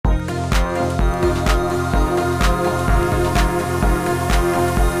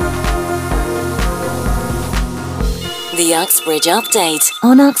The Uxbridge Update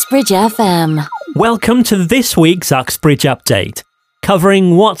on Uxbridge FM. Welcome to this week's Uxbridge Update,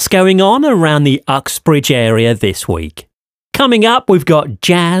 covering what's going on around the Uxbridge area this week. Coming up, we've got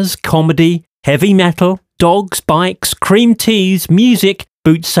jazz, comedy, heavy metal, dogs, bikes, cream teas, music,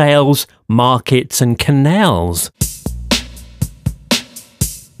 boot sales, markets and canals.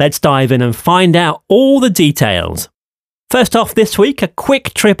 Let's dive in and find out all the details. First off this week, a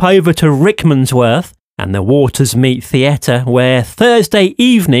quick trip over to Rickmansworth and the Watersmeet Theatre, where Thursday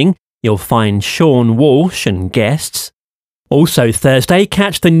evening you'll find Sean Walsh and guests. Also Thursday,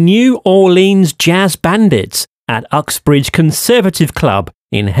 catch the New Orleans Jazz Bandits at Uxbridge Conservative Club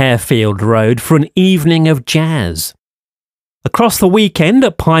in Harefield Road for an evening of jazz. Across the weekend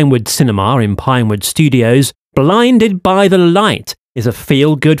at Pinewood Cinema in Pinewood Studios, Blinded by the Light is a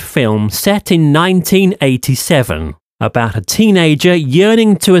feel-good film set in 1987 about a teenager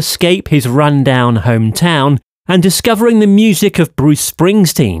yearning to escape his rundown hometown and discovering the music of Bruce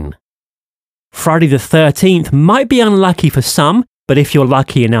Springsteen. Friday the 13th might be unlucky for some, but if you're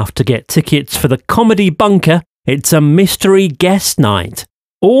lucky enough to get tickets for the Comedy Bunker, it's a mystery guest night.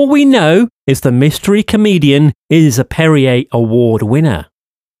 All we know is the mystery comedian is a Perrier Award winner.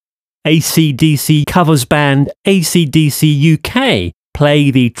 AC/DC covers band AC/DC UK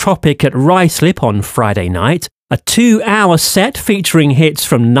play the Tropic at Ruislip on Friday night, a 2-hour set featuring hits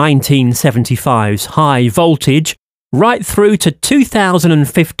from 1975's High Voltage right through to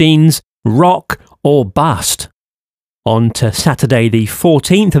 2015's Rock or Bust. On to Saturday the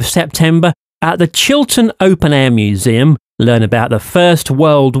 14th of September at the Chiltern Open Air Museum, learn about the First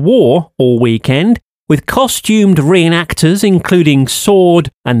World War all weekend with costumed reenactors including sword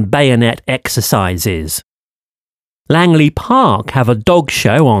and bayonet exercises. Langley Park have a dog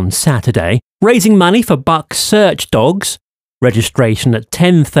show on Saturday, raising money for Buck Search Dogs. Registration at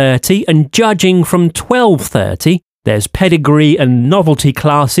 10:30 and judging from 12:30. There's pedigree and novelty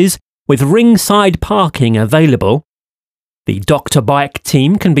classes with ringside parking available. The Dr. Bike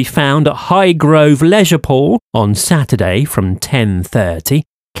team can be found at Highgrove Leisure Pool on Saturday from 10:30,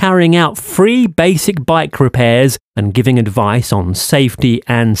 carrying out free basic bike repairs and giving advice on safety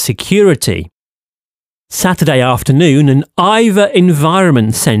and security. Saturday afternoon, an Iver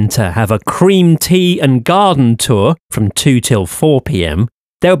Environment Centre have a cream tea and garden tour from 2 till 4 p.m.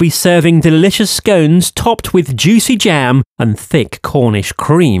 They'll be serving delicious scones topped with juicy jam and thick Cornish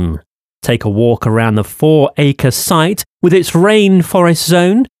cream. Take a walk around the 4-acre site with its rainforest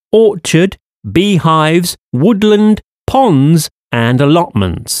zone, orchard, beehives, woodland, ponds and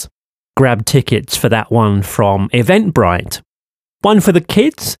allotments. Grab tickets for that one from Eventbrite. One for the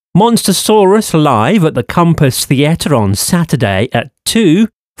kids, Monstersaurus live at the Compass Theatre on Saturday at 2.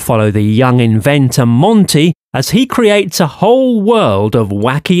 Follow the young inventor Monty as he creates a whole world of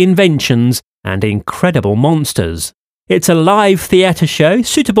wacky inventions and incredible monsters. It's a live theatre show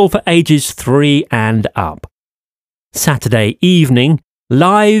suitable for ages 3 and up. Saturday evening,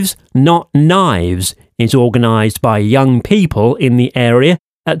 Lives Not Knives is organised by young people in the area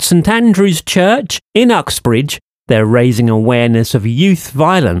at St Andrew's Church in Uxbridge. They're raising awareness of youth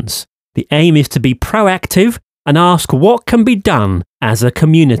violence. The aim is to be proactive and ask what can be done as a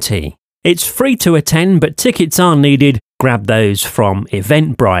community. It's free to attend, but tickets are needed. Grab those from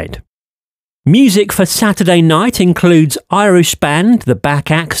Eventbrite. Music for Saturday night includes Irish band The Back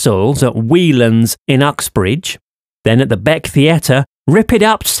Axles at Whelan's in Uxbridge. Then at the Beck Theatre, Rip It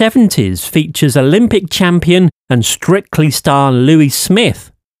Up 70s features Olympic champion and Strictly star Louis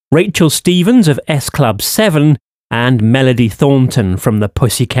Smith, Rachel Stevens of S Club 7 and Melody Thornton from the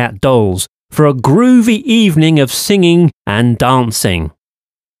Pussycat Dolls for a groovy evening of singing and dancing.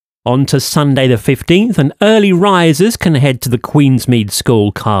 On to Sunday the 15th, and early risers can head to the Queensmead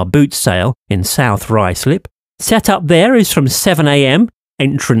School car boot sale in South Ruislip. Set up there is from 7 a.m,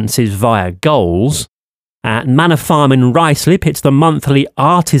 entrance is via Goals. At Manor Farm in Ruislip, it's the monthly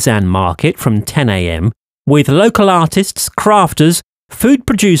artisan market from 10 a.m, with local artists, crafters, food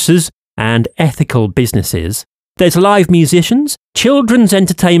producers and ethical businesses. There's live musicians, children's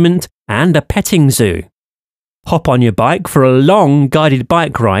entertainment and a petting zoo. Hop on your bike for a long guided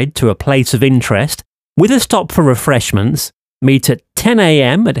bike ride to a place of interest with a stop for refreshments. Meet at 10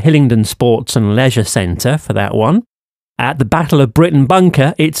 a.m. at Hillingdon Sports and Leisure Centre for that one. At the Battle of Britain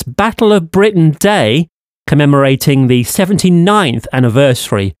Bunker, it's Battle of Britain Day, commemorating the 79th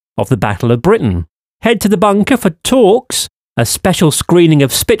anniversary of the Battle of Britain. Head to the bunker for talks, a special screening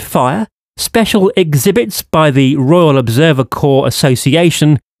of Spitfire, special exhibits by the Royal Observer Corps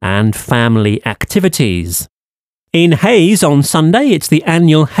Association and family activities. In Hayes on Sunday, it's the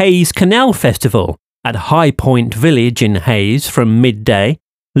annual Hayes Canal Festival at High Point Village in Hayes from midday.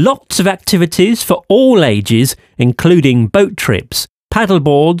 Lots of activities for all ages, including boat trips,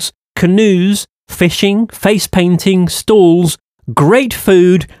 paddleboards, canoes, fishing, face painting, stalls, great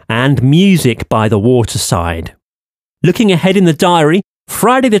food and music by the waterside. Looking ahead in the diary,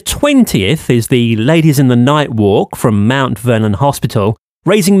 Friday the 20th is the Ladies in the Night Walk from Mount Vernon Hospital,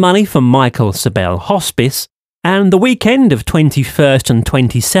 raising money for Michael Sabel Hospice, and the weekend of 21st and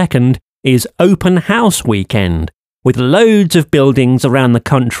 22nd is Open House Weekend, with loads of buildings around the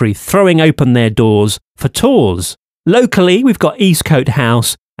country throwing open their doors for tours. Locally, we've got Eastcote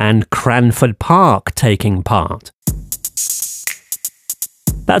House and Cranford Park taking part.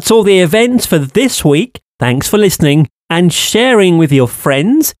 That's all the events for this week. Thanks for listening and sharing with your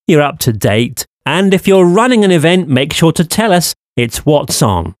friends. You're up to date. And if you're running an event, make sure to tell us it's what's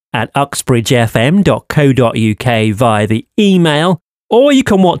on at uxbridgefm.co.uk via the email, or you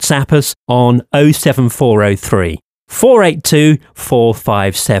can WhatsApp us on 07403 482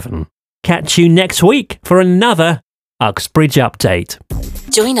 457. Catch you next week for another Uxbridge update.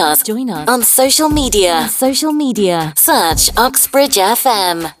 Join us on social media. Search Uxbridge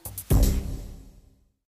FM.